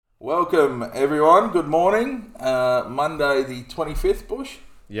Welcome everyone, good morning. Monday the 25th, Bush.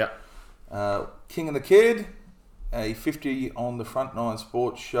 Yeah. King and the Kid, a 50 on the Front Nine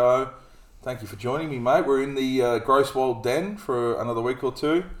Sports show. Thank you for joining me, mate. We're in the Grosswold Den for another week or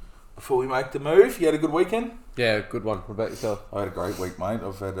two before we make the move. You had a good weekend? Yeah, good one. What about yourself? I had a great week, mate.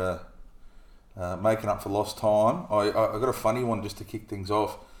 I've had making up for lost time. I got a funny one just to kick things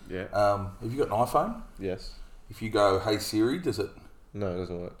off. Yeah. Have you got an iPhone? Yes. If you go, hey Siri, does it? No, it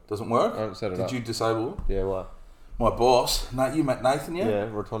doesn't work. Doesn't work? I haven't set it up. Did you disable it? Yeah, why? My boss, you met Nathan yet? Yeah,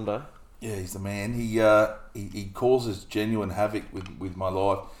 Rotondo. Yeah, he's the man. He causes genuine havoc with my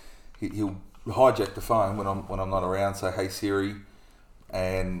life. He'll hijack the phone when I'm not around. Say, hey Siri,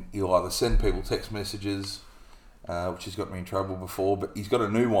 and he'll either send people text messages, which has got me in trouble before. But he's got a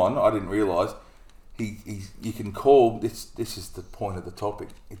new one. I didn't realise. You can call. This is the point of the topic.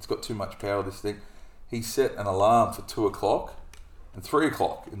 It's got too much power. This thing. He set an alarm for 2:00 and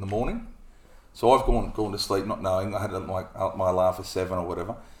 3:00 in the morning. So I've gone to sleep not knowing. I had my alarm for 7 or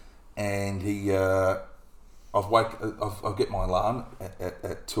whatever, and I'll get my alarm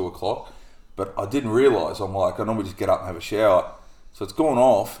at 2:00, but I didn't realise. I normally just get up and have a shower. So it's gone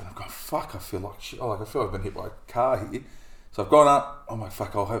off, and I'm going, fuck, I feel like shit. I feel I've been hit by a car here. So I've gone up, I'm like,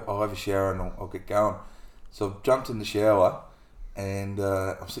 fuck, I'll have a shower and I'll get going. So I've jumped in the shower, and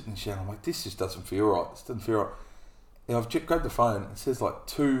I'm sitting in the shower, and I'm like, this just doesn't feel right. This doesn't feel right. And I've grabbed the phone, it says like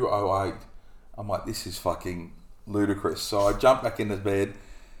 2:08. I'm like, this is fucking ludicrous. So I jump back into bed,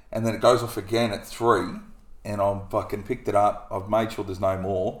 and then it goes off again at 3, and I'm fucking picked it up. I've made sure there's no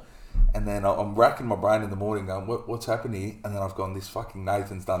more, and then I'm racking my brain in the morning going, what's happened here? And then I've gone, this fucking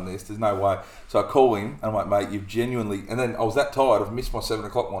Nathan's done this. There's no way. So I call him, and I'm like, mate, you've genuinely... And then I was that tired, I've missed my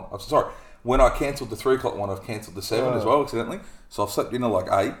 7:00 one. I'm sorry, when I cancelled the 3:00 one, I've cancelled the 7 as well, accidentally. So I've slept in at like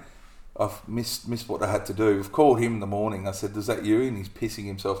 8. I've missed what I had to do. I've called him in the morning. I said, is that you? And he's pissing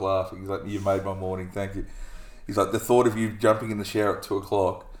himself laughing. He's like, you made my morning, thank you. He's like, the thought of you jumping in the shower at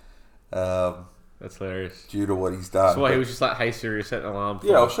 2:00. That's hilarious. Due to what he's done. So he was just like, hey Siri, set an alarm for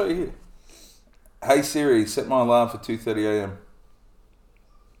Yeah, I'll show you here. Hey Siri, set my alarm for 2:30am.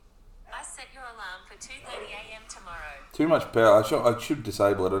 I set your alarm for 2:30am tomorrow. Too much power. I should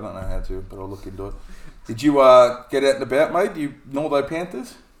disable it. I don't know how to, but I'll look into it. Did you get out and about, mate? Do you Northo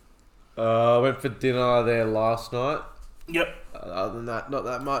Panthers? I went for dinner there last night. Yep. Other than that, not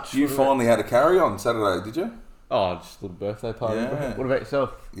that much. You finally had a carry on Saturday, did you? Oh, just a little birthday party. Yeah. What about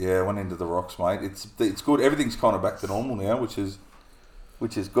yourself? Yeah, I went into the Rocks, mate. It's good. Everything's kind of back to normal now, which is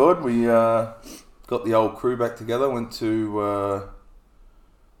good. We got the old crew back together. Went to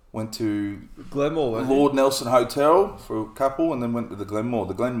Glenmore, Lord Nelson Hotel for a couple, and then went to the Glenmore.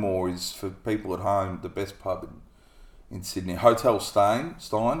 The Glenmore is, for people at home, the best pub in Sydney. Hotel Stein,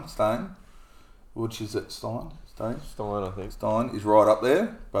 which is at Stein, I think. Stein is right up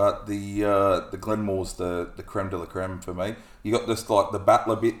there, but the Glenmore's the creme de la creme for me. You got this like the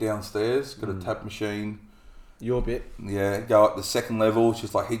Battler bit downstairs, got a tap machine. Your bit. Yeah, go up the second level. It's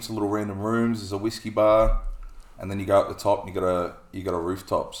just like heaps of little random rooms. There's a whiskey bar, and then you go up the top and you got a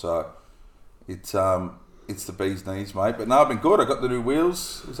rooftop. So it's the bee's knees, mate. But no, I've been good. I got the new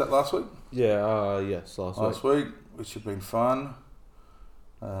wheels. Was that last week? Yeah. Yes, last week, which have been fun.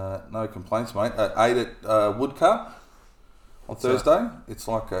 No complaints, mate. I ate at Woodcut on Thursday. It's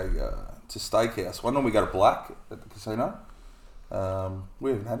like it's a steakhouse. One time we go to Black at the casino.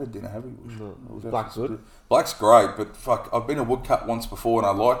 We haven't had a dinner, have we? No. Black's good. Black's great, but fuck, I've been to Woodcut once before and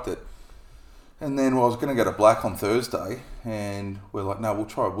I liked it. And then I was going to go to Black on Thursday, and we're like, no, we'll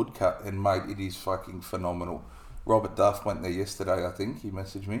try Woodcut. And mate, it is fucking phenomenal. Robert Duff went there yesterday, I think. He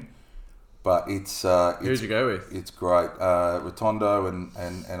messaged me. But who'd you go with? It's great. Rotondo and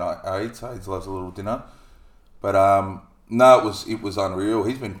Aids. Aids loves a little dinner. But no, it was unreal.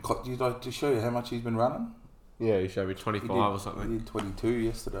 He's been. Do you like to show you how much he's been running? Yeah, you showed me 25 or something. He did 22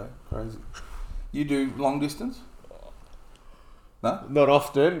 yesterday. Crazy. You do long distance? No? Not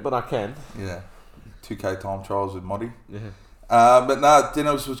often, but I can. Yeah. 2K time trials with Moddy. Yeah. But no,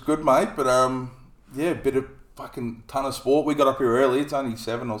 dinners was good, mate. But yeah, a bit of fucking ton of sport. We got up here early. It's only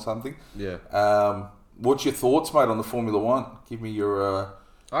 7 or something. Yeah. What's your thoughts, mate, on the Formula One? Give me your...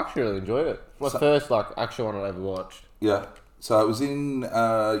 I actually really enjoyed it. My first actual one I ever watched. Yeah. So it was in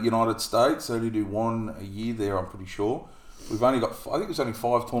United States. They only do one a year there, I'm pretty sure. We've only got, I think there's only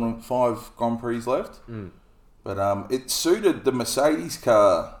 5 Grand Prix left. But it suited, the Mercedes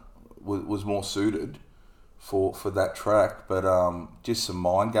car was more suited for that track. But just some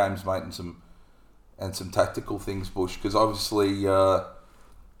mind games, mate, and some tactical things, Bush. Because obviously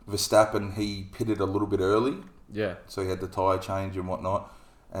Verstappen, he pitted a little bit early. Yeah. So he had the tyre change and whatnot.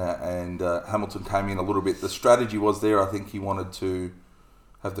 And Hamilton came in a little bit. The strategy was there. I think he wanted to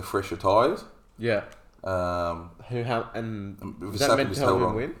have the fresher tyres. Yeah. Um, Who have and is Verstappen that meant to just help held him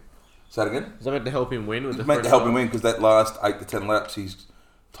on. win? Say that again? Is that meant to help him win with the It's meant to fresh help him tyres? win because that last 8 to 10 laps, his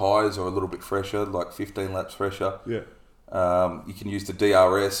tyres are a little bit fresher, like 15 laps fresher. Yeah. You can use the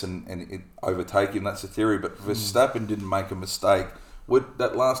DRS and it overtake him. That's the theory. But Verstappen didn't make a mistake. With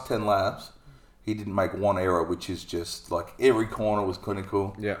that last 10 laps, he didn't make one error, which is just like every corner was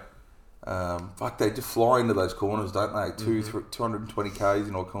clinical. Yeah. They just fly into those corners, don't they? 220 k's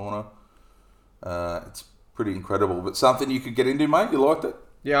in a corner. It's pretty incredible. But something you could get into, mate. You liked it?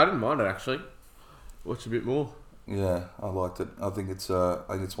 Yeah, I didn't mind it actually. Watch a bit more. Yeah, I liked it. I think it's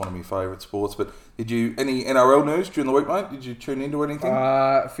one of my favourite sports. But did you any NRL news during the week, mate? Did you tune into anything?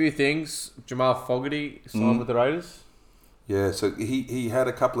 A few things. Jamal Fogarty signed with the Raiders. Yeah, so he had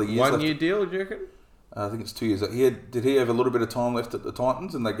a couple of years 1 left. year deal, do you reckon? I think it's 2 years. Did he have a little bit of time left at the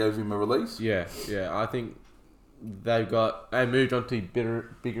Titans and they gave him a release? Yeah. I think they moved on to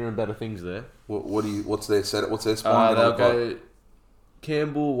bigger and better things there. What's their spine going to They'll look like? go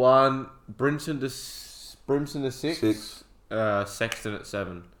Campbell 1, Brimson to 6, Sexton at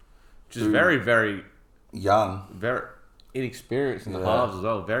 7. Which is very, very young, very inexperienced in the Yeah. halves as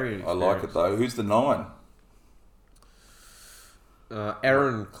well. Very I inexperienced. like it though. Who's the 9?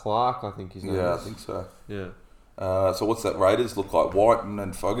 Aaron Clark, I think his name Yeah, I is. think so. Yeah. So what's that Raiders look like? Whiten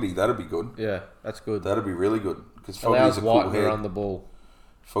and Fogarty, that'd be good. Yeah, that's good. That'd be really good because Allows Fogarty's a cool White to head. run the ball.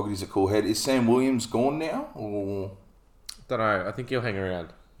 Fogarty's a cool head. Is Sam Williams gone now? Or Don't know. I think he'll hang around.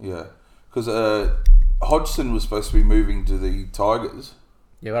 yeah, because Hodgson was supposed to be moving to the Tigers.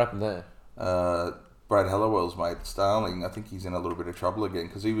 Yeah, what happened there? Brad Hallowell's mate Starling, I think he's in a little bit of trouble again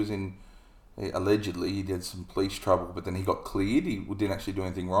because he was in allegedly he did some police trouble, but then he got cleared. He didn't actually do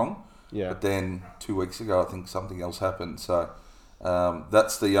anything wrong. Yeah. But then 2 weeks ago, I think something else happened. So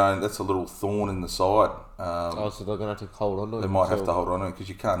that's a little thorn in the side. So they're going to have to hold on to it. They might have to hold on to it because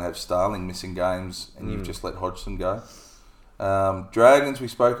you can't have Starling missing games and you've just let Hodgson go. Dragons, we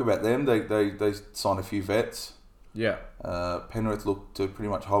spoke about them. They signed a few vets. Yeah. Penrith looked to pretty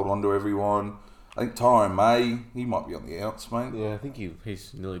much hold on to everyone. I think Tyrone May, he might be on the outs, mate. Yeah, I think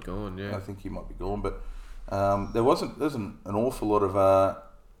he's nearly gone, yeah. I think he might be gone, but there wasn't an awful lot of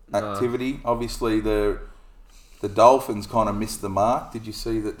activity. Obviously, the Dolphins kind of missed the mark. Did you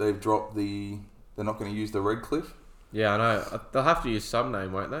see that they've dropped they're not going to use the Redcliffe? Yeah, I know. They'll have to use some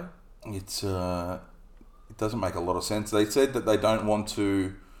name, won't they? It doesn't make a lot of sense. They said that they don't want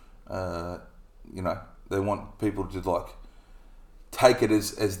to, they want people to like take it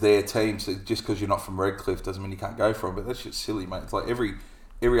as their team. So just because you're not from Redcliffe doesn't mean you can't go for them. But that's just silly, mate. It's like every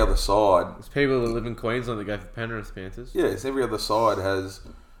other side. There's people that live in Queensland that go for Penrith Panthers. Yes, every other side has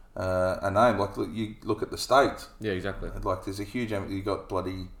a name. Like you look at the states. Yeah, exactly. Like there's a huge. You got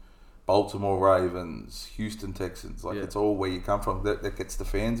bloody Baltimore Ravens, Houston Texans. Like it's all where you come from. That gets the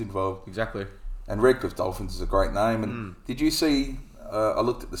fans involved. Exactly. And Redcliffe Dolphins is a great name. And did you see? I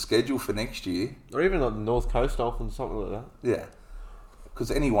looked at the schedule for next year. Or even like the North Coast Dolphins, something like that. Yeah, because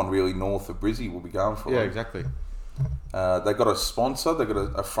anyone really north of Brizzy will be going for it. Yeah, exactly. They got a sponsor. They got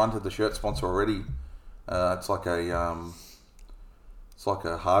a front of the shirt sponsor already. It's like a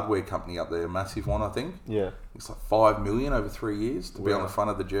hardware company up there, a massive one, I think. Yeah. It's like $5 million over 3 years to be on Wow. the front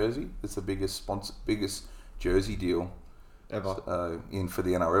of the jersey. It's the biggest jersey deal Ever. in for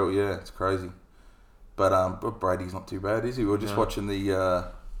the NRL. Yeah, it's crazy. But Brady's not too bad, is he? We were just watching the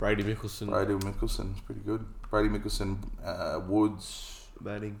Brady Mickelson. Brady Mickelson. It's pretty good. Brady Mickelson, Woods,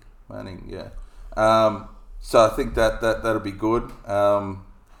 Manning, yeah. So I think that'll be good.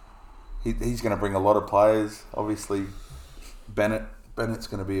 He's going to bring a lot of players. Obviously, Bennett's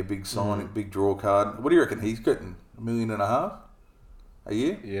going to be a big sign, big draw card. What do you reckon? He's getting $1.5 million a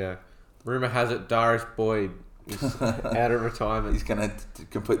year. Yeah. Rumour has it Darius Boyd is out of retirement. He's going to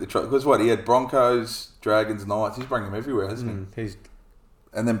complete the trial. Because what, he had Broncos, Dragons, Knights. He's bringing them everywhere, hasn't he? He's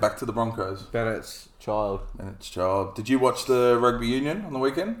And then back to the Broncos. Bennett's child. Bennett's child. Did you watch the rugby union on the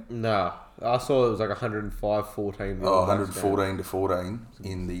weekend? No. I saw it was like 105-14. Oh, 114 to 14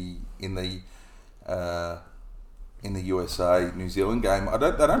 in the USA New Zealand game.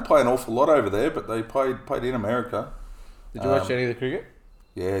 They don't play an awful lot over there, but they played in America. Did you watch any of the cricket?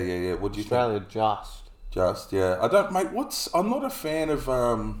 Yeah. What do you Australia think? Just yeah. I don't, mate. I'm not a fan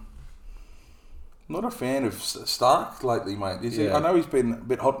of Stark lately, mate. Is he? Yeah. I know he's been a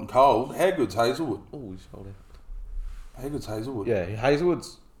bit hot and cold. How good's Hazelwood? Oh, he's sold out. How good's Hazelwood? Yeah,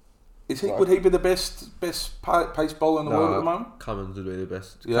 Hazelwood's. Would he be the best pace bowler in the world at the moment? Cummins would be the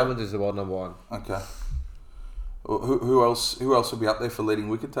best. Yeah. Cummins is the world number one. Okay. Well, who else will be up there for leading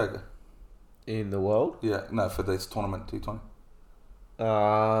wicket taker? In the world? Yeah, no, for this tournament, T20.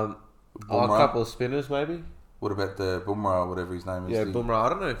 A couple of spinners maybe. What about the Bumrah, whatever his name is? Yeah, Bumrah. I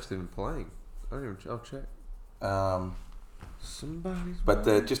don't know if he's even playing. I'll check. Somebody's. But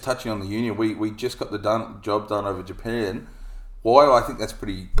just touching on the union, we just got the job done over Japan. Why I think that's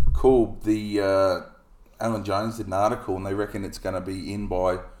pretty cool. The Alan Jones did an article, and they reckon it's going to be in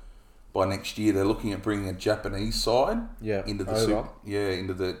by next year. They're looking at bringing a Japanese side into the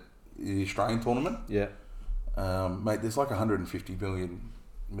into the Australian tournament. Yeah, mate, there's like 150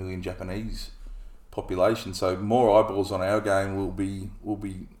 million Japanese population, so more eyeballs on our game will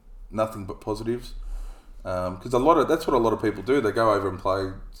be nothing but positives. Because that's what a lot of people do. They go over and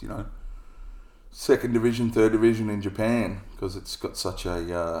play, second division, third division in Japan because it's got such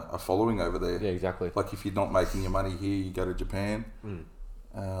a following over there. Yeah, exactly. Like if you're not making your money here, you go to Japan.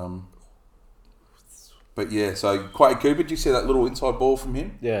 But yeah, so Quade Cooper, did you see that little inside ball from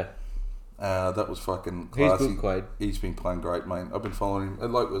him? Yeah. That was fucking classy. He's good, Quade. He's been playing great, mate. I've been following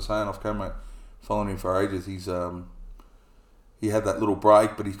him. Like we were saying off camera, following him for ages. He had that little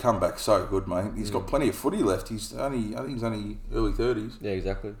break, but he's come back so good, mate. He's got plenty of footy left. I think he's only early 30s. Yeah,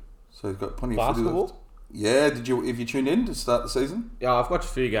 exactly. So he's got plenty of footy left. Basketball? Yeah, have you tuned in to start the season? Yeah, I've watched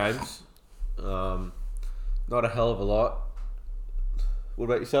a few games. Not a hell of a lot. What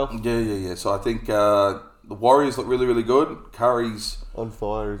about yourself? Yeah. So I think the Warriors look really, really good. Curry's on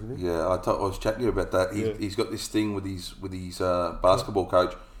fire, isn't he? Yeah, I was chatting to you about that. He's got this thing with his basketball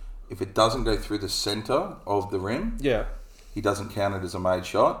coach. If it doesn't go through the centre of the rim, he doesn't count it as a made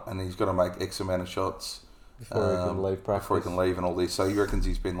shot, and he's got to make X amount of shots before he can leave practice. Before he can leave and all this. So he reckons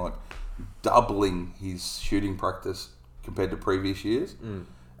he's been like doubling his shooting practice compared to previous years.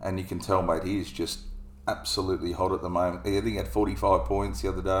 And you can tell, mate, he is just absolutely hot at the moment. I think he had 45 points the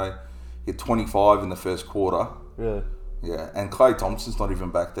other day. He had 25 in the first quarter. Really? Yeah, and Klay Thompson's not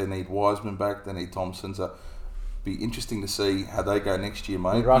even back. They need Wiseman back. They need Thompson. So be interesting to see how they go next year,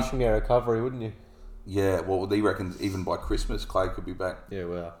 mate. You're rushing their recovery, wouldn't you? Yeah, well, he reckons even by Christmas, Klay could be back. Yeah,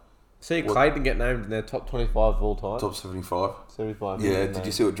 wow. See, Klay didn't get named in their top 25 of all time. Top 75. 75. Yeah, did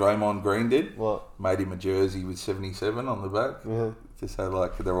you see what Draymond Green did? What? Made him a jersey with 77 on the back. Yeah. Just so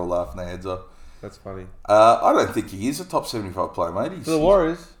like they're all laughing their heads off. That's funny. I don't think he is a top 75 player, mate. For the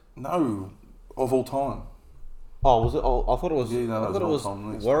Warriors? No, of all time. Oh, was it? Oh, I thought it was. Yeah, no, I thought it was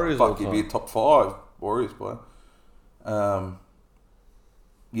time. Warriors. Fuck, he'd be a top 5 Warriors player.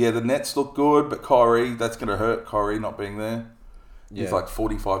 Yeah, the Nets look good, but Kyrie, that's going to hurt. Kyrie not being there. Yeah. He's like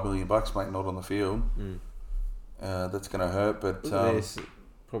 $45 million, mate, not on the field. That's going to hurt, but he's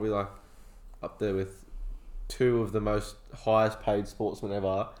probably like up there with two of the most highest paid sportsmen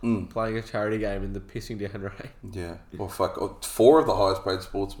ever playing a charity game in the pissing down rain. Yeah, well, fuck, 4 of the highest paid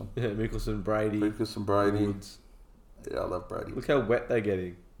sportsmen. Yeah, Mickelson, Brady, Woods. Yeah, I love Brady. Look how wet they're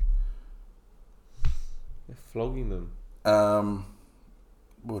getting. They're flogging them.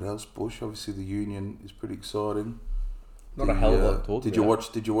 What else? Bush. Obviously, the Union is pretty exciting. Not a hell of a lot to talk about.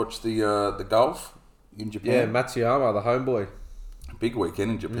 Did you watch the golf in Japan? Yeah, Matsuyama, the homeboy. Big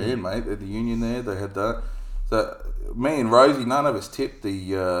weekend in Japan, mate. They had the Union there. They had that. So me and Rosie, none of us tipped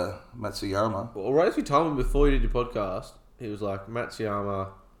the Matsuyama. Well, Rosie told me before you did your podcast, he was like Matsuyama.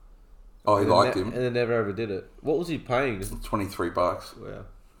 Oh, he liked him, and then never ever did it. What was he paying? $23. Wow.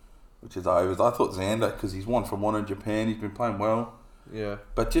 Which is overs. I thought Xander, because he's won from one in Japan. He's been playing well. Yeah.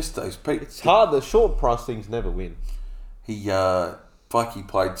 But just those people. It's hard. The short price things never win. He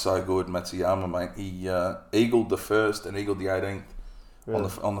played so good, Matsuyama, mate. He eagled the first and eagled the 18th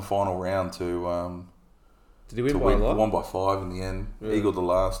on the final round to. Did he win by a lot? Won by 5 in the end. Really? Eagled the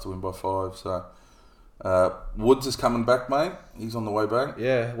last to win by 5. So Woods is coming back, mate. He's on the way back.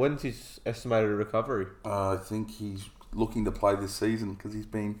 Yeah. When's his estimated recovery? I think he's looking to play this season because he's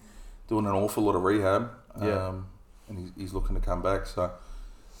been doing an awful lot of rehab. And he's looking to come back. So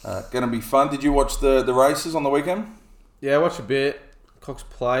going to be fun. Did you watch the races on the weekend? Yeah, I watched a bit. Cox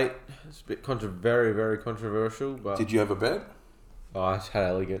Plate. It's a bit very, very controversial. But did you have a bet? Oh, I just had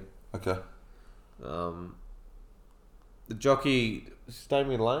Elegant. Okay. The jockey,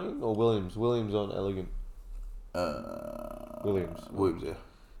 Damien Lane or Williams? Williams on Elegant. Williams, yeah.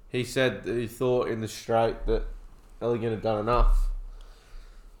 He said that he thought in the straight that Elegant had done enough.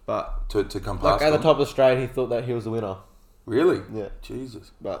 But to come past at the top of the straight, he thought that he was the winner. Really? Yeah.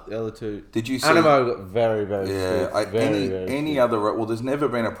 Jesus. But the other two... Did you see... Animo got very, very stiff. Any other... Well, there's never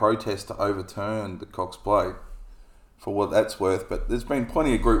been a protest to overturn the Cox Plate, for what that's worth, but there's been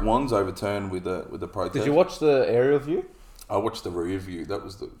plenty of Group 1s overturned with the protest. Did you watch the aerial view? I watched the rear view. That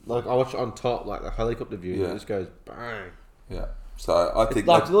was the... Like, I watched it on top, like the helicopter view, and it just goes bang. Yeah. So I think...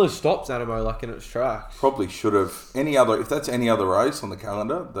 It literally stops Animo, like, in its tracks. Probably should have... If that's any other race on the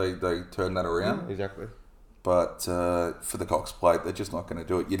calendar, they turn that around. Exactly. But for the Cox Plate, they're just not going to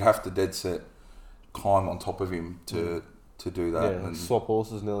do it. You'd have to dead set climb on top of him to do that. Yeah, And swap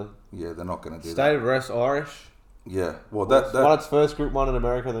horses nearly. yeah, they're not going to do State that. of Rest Irish. Yeah, well, Won its first Group 1 in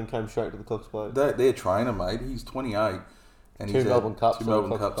America, then came straight to the Cox Plate. their trainer, mate, he's 28. And Two he's Melbourne Cups two on Melbourne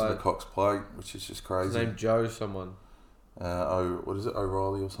the Cox Cups and the Plate. Cox Plate, which is just crazy. His name Joe someone. What is it,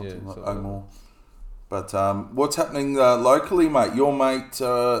 O'Reilly or something Yeah, like something O'More. But what's happening locally, mate? Your mate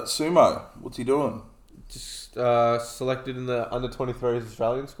Sumo, what's he doing? Just selected in the under-23s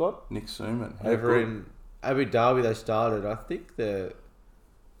Australian squad. Nick Suman. Over in Abu Dhabi they started. I think I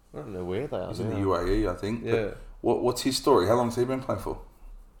don't know where they are. He's now. in the UAE, I think. Yeah. But what's his story? How long has he been playing for?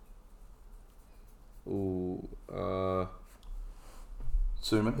 Ooh.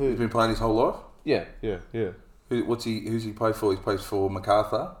 Suman. Who? He's been playing his whole life. Yeah. Who's he played for? He plays for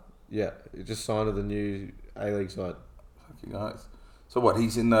MacArthur. Yeah. He just signed to the new A-League side. Fucking nice. So what?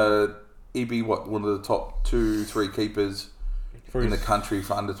 He's in the one of the top 2-3 keepers in the country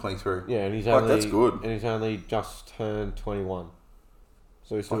for under 23. Yeah, and he's Like, only that's good. And he's only just turned 21.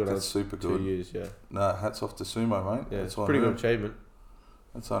 So he's still Like, got that's super 2 good. years. Yeah. No, hats off to Sumo, mate. Yeah, That's it's a pretty unreal. good achievement.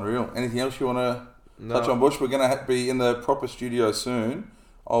 That's unreal. Anything else you want to No. touch on, Bush? We're going to be in the proper studio soon.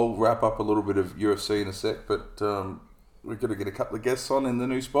 I'll wrap up a little bit of UFC in a sec, but we're going to get a couple of guests on in the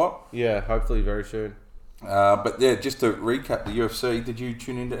new spot. Yeah, hopefully very soon. But yeah, just to recap the UFC, did you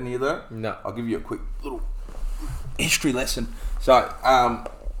tune into any of that? No. I'll give you a quick little history lesson. So, I'll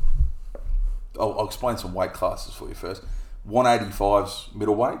explain some weight classes for you first. 185's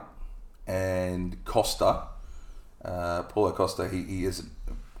middleweight, and Costa, Paulo Costa, he has an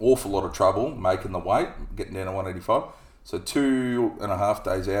awful lot of trouble making the weight, getting down to 185. So 2.5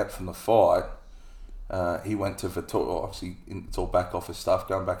 days out from the fight, he went to Vittorio. Obviously, it's all back office stuff,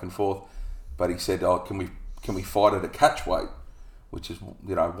 going back and forth. But he said, "Oh, can we fight at a catch weight, which is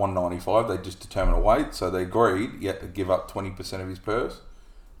 195?" They just determine a weight, so they agreed. He had to give up 20% of his purse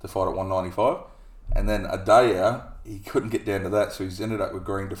to fight at 195, and then a day out, he couldn't get down to that, so he's ended up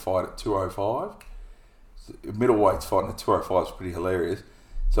agreeing to fight at 205. Middleweight's fighting at 205 is pretty hilarious.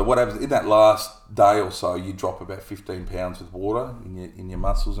 So what happens in that last day or so? You drop about 15 pounds with water in your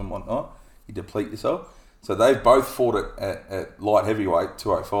muscles and whatnot. You deplete yourself. So they both fought at light heavyweight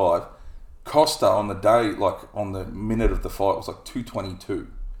 205. Costa on the day, like on the minute of the fight, was like 222,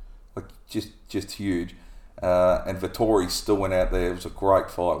 like just huge. And Vittori still went out there. It was a great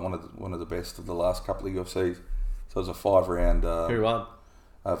fight, one of the best of the last couple of UFCs. So it was a 5-round. Who won?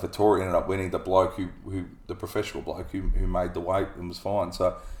 Vittori ended up winning. The bloke the professional bloke who made the weight and was fine.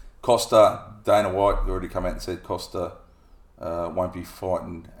 So Costa, Dana White already come out and said Costa won't be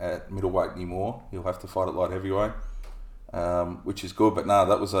fighting at middleweight anymore. He'll have to fight at light heavyweight, which is good. But no,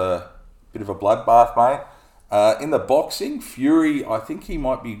 that was a bit of a bloodbath, mate. In the boxing, Fury, I think he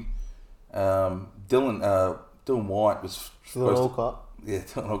might be Dylan White was supposed to. Yeah,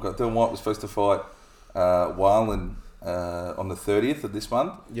 Dylan White was supposed to fight Weiland on the 30th of this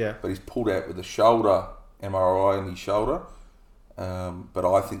month. Yeah. But he's pulled out with a shoulder MRI in his shoulder. But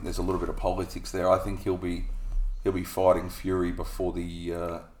I think there's a little bit of politics there. I think he'll be fighting Fury before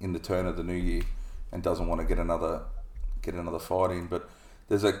in the turn of the new year, and doesn't want to get another fight in. But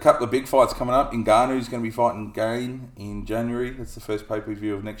there's a couple of big fights coming up. Ngannou's going to be fighting Gain in January. That's the first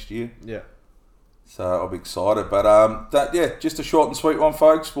pay-per-view of next year. Yeah. So I'll be excited. But just a short and sweet one,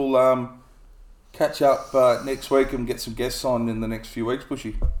 folks. We'll catch up next week and get some guests on in the next few weeks,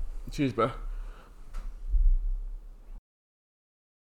 Bushy. Cheers, bro.